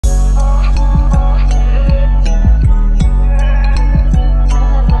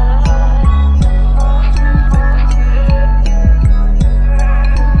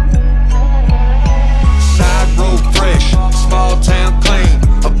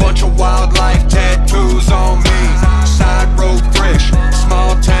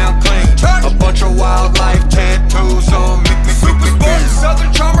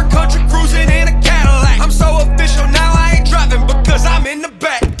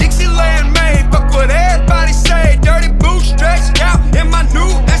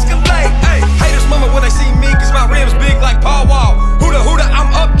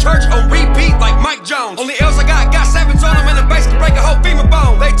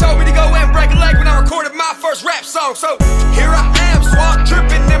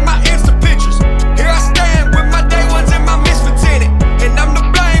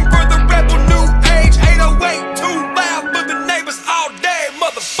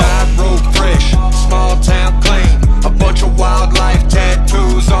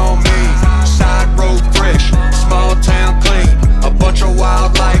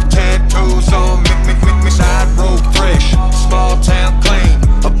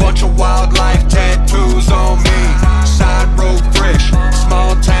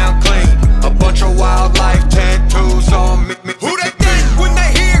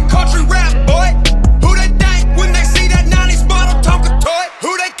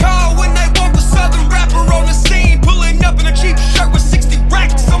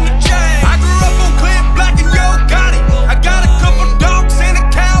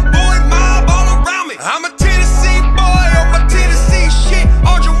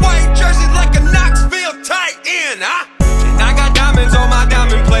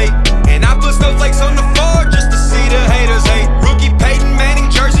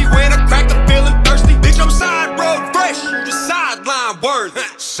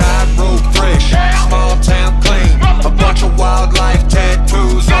Side road fresh, small town clean. A bunch of wildlife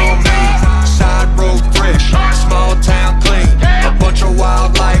tattoos on me. Side road fresh, small town clean. A bunch of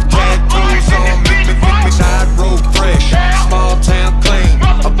wildlife tattoos on me. Side road fresh, small town clean.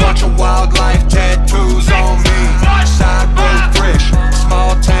 A bunch of wildlife tattoos on me. Side road fresh,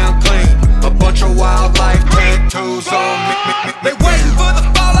 small town clean. A bunch of wildlife tattoos on me. They waiting for the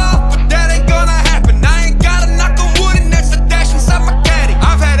fallout, but that ain't gonna happen. I ain't gotta knock on wood, and that's a dash inside my caddy.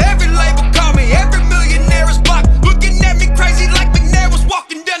 I've had every label call me, every millionaire is blocked, looking at me crazy like McNair was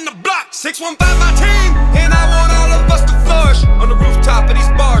walking down the block. 615 my team, and I want all of us to flourish on the rooftop of these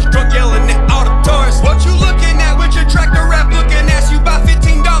bars, drunk yelling at all the tourists. What you looking at with your tractor rap? Looking at you by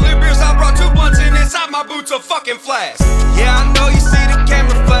 $15 beers. I brought 2 blunts and inside my boots a fucking flask.